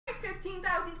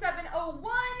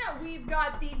16,701. We've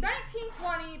got the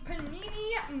 1920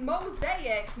 Panini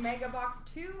Mosaic Mega Box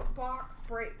 2-box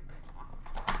break.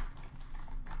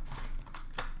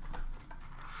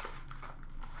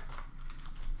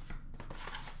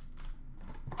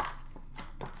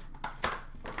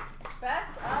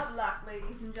 Best of luck,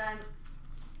 ladies and gents.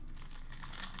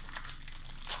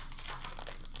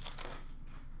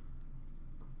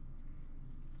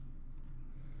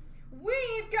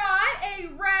 We've got a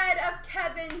red of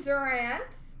Kevin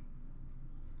Durant.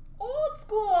 Old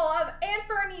school of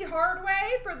Anthony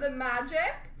Hardaway for the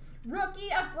Magic.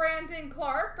 Rookie of Brandon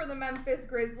Clark for the Memphis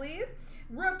Grizzlies.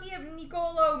 Rookie of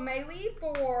Nicolo Melli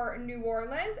for New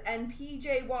Orleans. And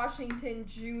PJ Washington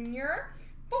Jr.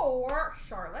 for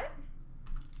Charlotte.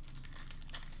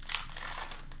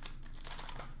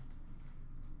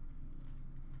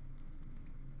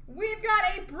 We've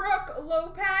got a Brook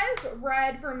Lopez,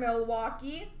 red for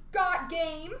Milwaukee. Got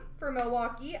game for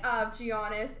Milwaukee of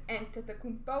Giannis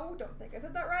Antetokounmpo. Don't think I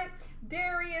said that right.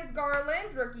 Darius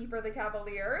Garland, rookie for the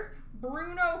Cavaliers.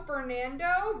 Bruno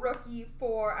Fernando, rookie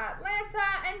for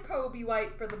Atlanta. And Kobe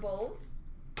White for the Bulls.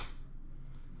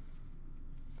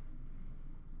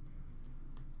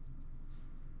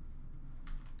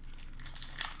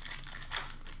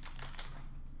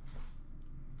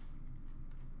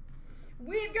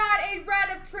 We've got a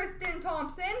red of Tristan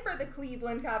Thompson for the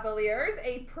Cleveland Cavaliers,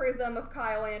 a prism of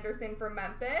Kyle Anderson for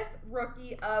Memphis,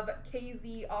 rookie of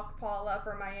KZ Okpala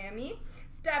for Miami,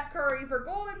 Steph Curry for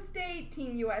Golden State,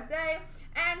 Team USA,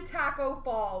 and Taco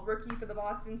Fall, rookie for the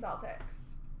Boston Celtics.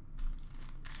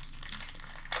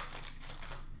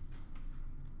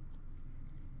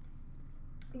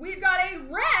 We've got a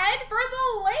red for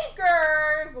the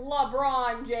Lakers,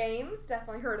 LeBron James.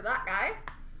 Definitely heard of that guy.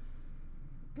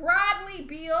 Bradley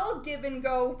Beal, give and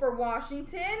go for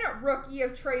Washington. Rookie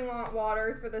of Tremont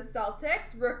Waters for the Celtics.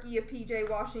 Rookie of PJ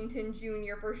Washington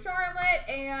Jr. for Charlotte.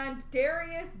 And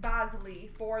Darius Bazley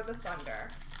for the Thunder.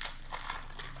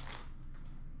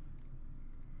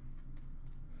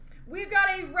 We've got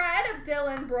a red of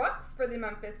Dylan Brooks for the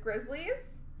Memphis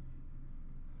Grizzlies.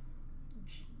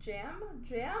 Jam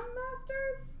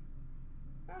Masters?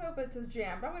 I don't know if it says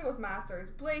Jam, but I'm going to go with Masters.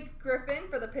 Blake Griffin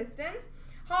for the Pistons.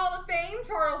 Hall of Fame,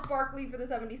 Charles Barkley for the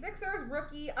 76ers.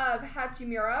 Rookie of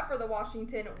Hachimura for the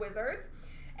Washington Wizards.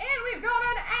 And we've got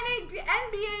an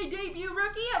NBA debut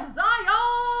rookie of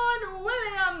Zion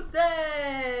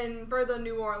Williamson for the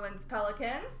New Orleans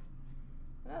Pelicans.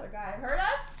 Another guy I've heard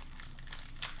of.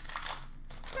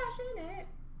 Passionate.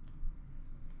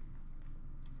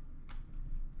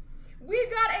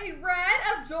 We've got a red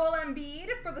of Joel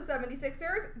Embiid for the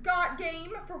 76ers. Got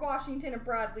game for Washington of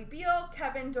Bradley Beal.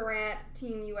 Kevin Durant,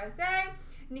 Team USA.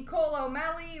 Nicolo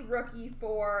Melli, rookie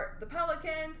for the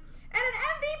Pelicans. And an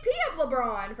MVP of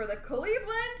LeBron for the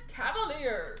Cleveland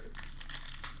Cavaliers.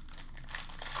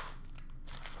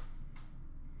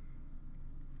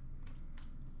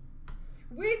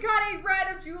 We've got a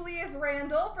red of Julius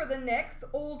Randle for the Knicks.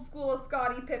 Old school of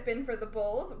Scottie Pippen for the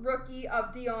Bulls. Rookie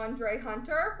of DeAndre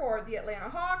Hunter for the Atlanta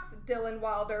Hawks. Dylan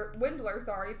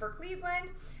Windler for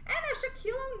Cleveland. And a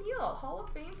Shaquille O'Neal, Hall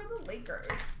of Fame for the Lakers.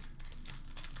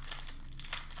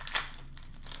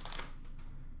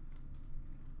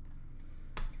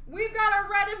 We've got a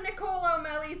red of Nicolo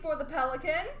Melli for the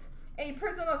Pelicans. A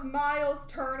prism of Miles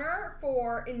Turner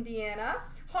for Indiana.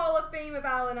 Hall of Fame of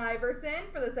Allen Iverson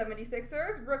for the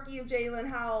 76ers. Rookie of Jalen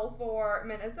Howell for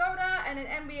Minnesota. And an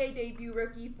NBA debut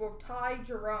rookie for Ty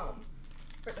Jerome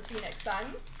for the Phoenix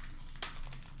Suns.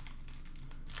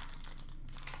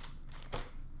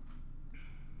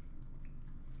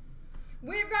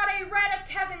 We've got a red of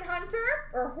Kevin Horter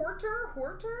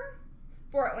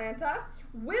for Atlanta.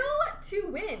 Will to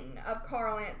win of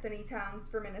Karl Anthony Towns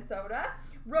for Minnesota.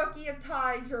 Rookie of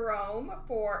Ty Jerome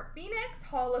for Phoenix.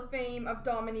 Hall of Fame of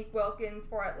Dominique Wilkins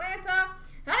for Atlanta.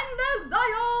 And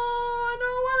Zion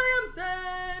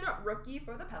Williamson, rookie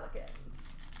for the Pelicans.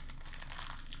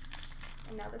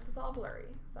 And now this is all blurry,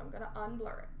 so I'm going to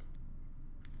unblur it.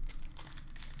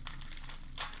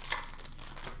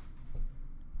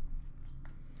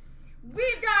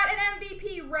 We've got an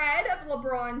MVP red of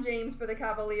LeBron James for the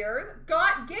Cavaliers.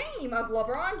 Got game of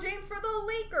LeBron James for the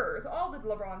Lakers. All the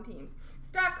LeBron teams.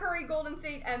 Steph Curry, Golden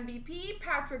State MVP.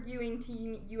 Patrick Ewing,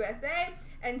 Team USA.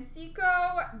 And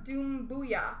Sekou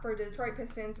Doumbouya for Detroit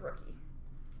Pistons rookie.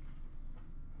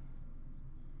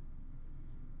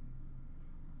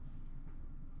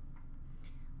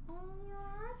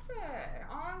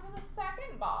 Alrighty, on to the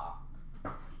second box.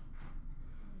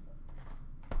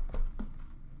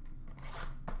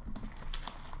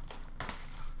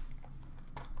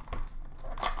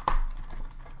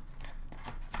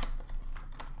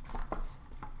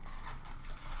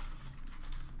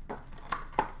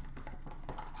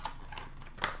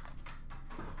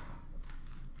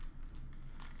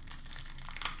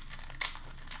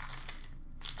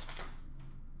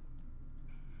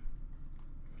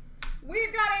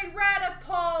 We've got a red of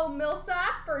Paul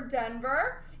Millsap for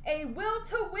Denver. A will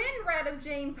to win red of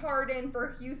James Harden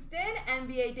for Houston.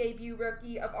 NBA debut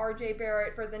rookie of RJ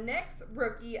Barrett for the Knicks.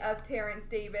 Rookie of Terrence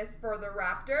Davis for the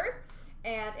Raptors.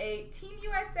 And a Team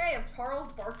USA of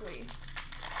Charles Barkley.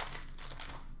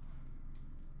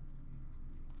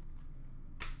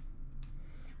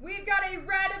 We've got a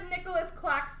red of Nicholas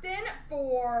Claxton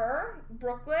for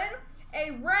Brooklyn.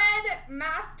 A red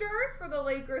Masters for the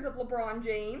Lakers of LeBron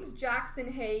James.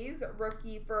 Jackson Hayes,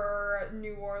 rookie for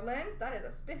New Orleans. That is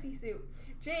a spiffy suit.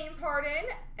 James Harden,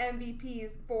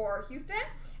 MVPs for Houston.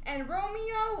 And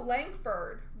Romeo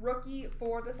Langford, rookie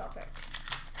for the Celtics.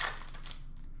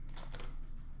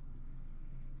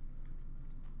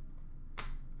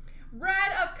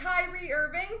 Red of Kyrie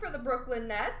Irving for the Brooklyn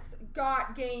Nets.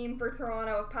 Got game for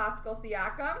Toronto of Pascal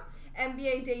Siakam.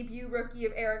 NBA debut rookie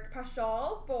of Eric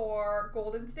Paschall for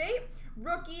Golden State.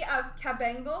 Rookie of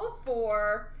Kabengal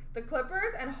for the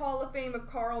Clippers. And Hall of Fame of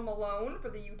Karl Malone for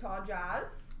the Utah Jazz.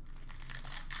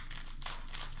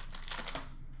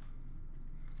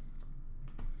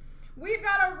 We've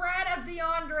got a red of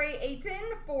DeAndre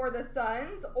Ayton for the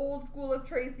Suns. Old school of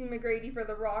Tracy McGrady for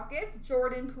the Rockets.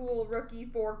 Jordan Poole, rookie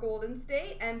for Golden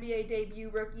State. NBA debut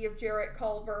rookie of Jarrett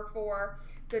Culver for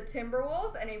the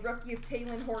Timberwolves. And a rookie of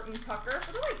Talen Horton-Tucker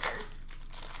for the Lakers.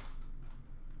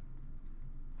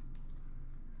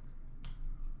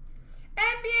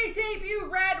 NBA debut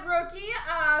red rookie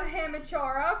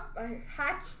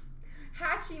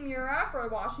Hachimura for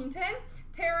Washington.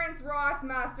 Terrence Ross,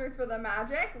 Masters for the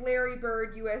Magic. Larry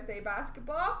Bird, USA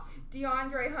Basketball.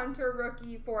 DeAndre Hunter,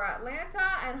 rookie for Atlanta.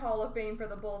 And Hall of Fame for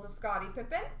the Bulls of Scottie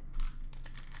Pippen.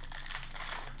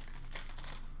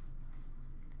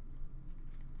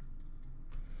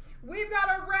 We've got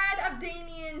a red of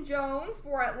Damian Jones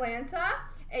for Atlanta.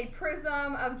 A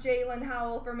prism of Jalen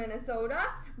Howell for Minnesota.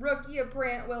 Rookie of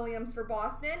Grant Williams for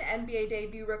Boston. NBA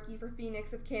debut rookie for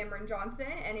Phoenix of Cameron Johnson.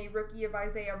 And a rookie of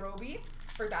Isaiah Roby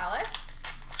for Dallas.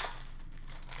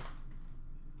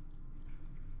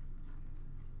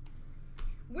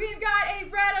 We've got a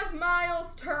red of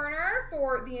Miles Turner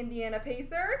for the Indiana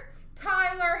Pacers.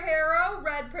 Tyler Herro,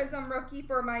 red prism rookie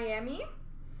for Miami.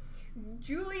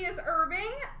 Julius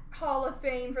Erving, Hall of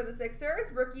Fame for the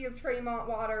Sixers. Rookie of Tremont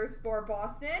Waters for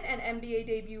Boston. And NBA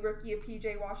debut rookie of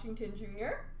PJ Washington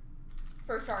Jr.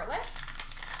 for Charlotte.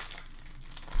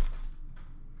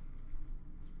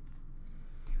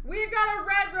 We've got a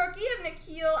red rookie of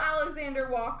Nickeil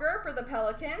Alexander-Walker for the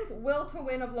Pelicans. Will to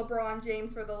win of LeBron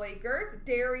James for the Lakers.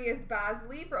 Darius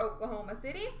Bazley for Oklahoma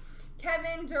City.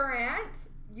 Kevin Durant,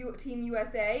 Team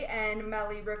USA, and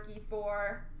Melly rookie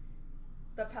for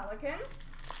the Pelicans.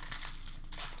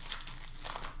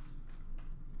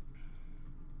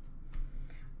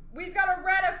 We've got a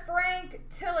red of Frank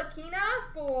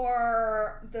Ntilikina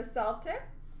for the Celtics.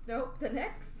 Nope, the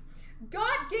Knicks.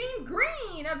 Got game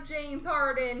green of James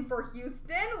Harden for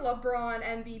Houston. LeBron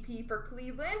MVP for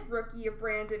Cleveland. Rookie of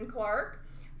Brandon Clark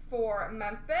for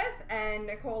Memphis. And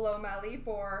Nicolo Melli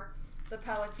for the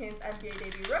Pelicans NBA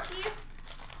debut rookie.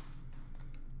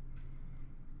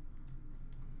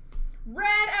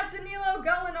 Red of Danilo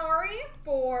Gallinari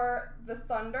for the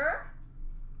Thunder.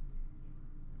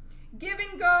 Give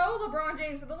and go, LeBron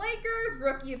James for the Lakers.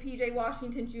 Rookie of PJ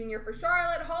Washington Jr. for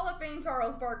Charlotte. Hall of Fame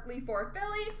Charles Barkley for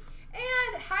Philly.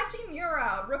 And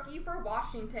Hachimura, rookie for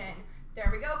Washington. There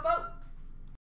we go, folks.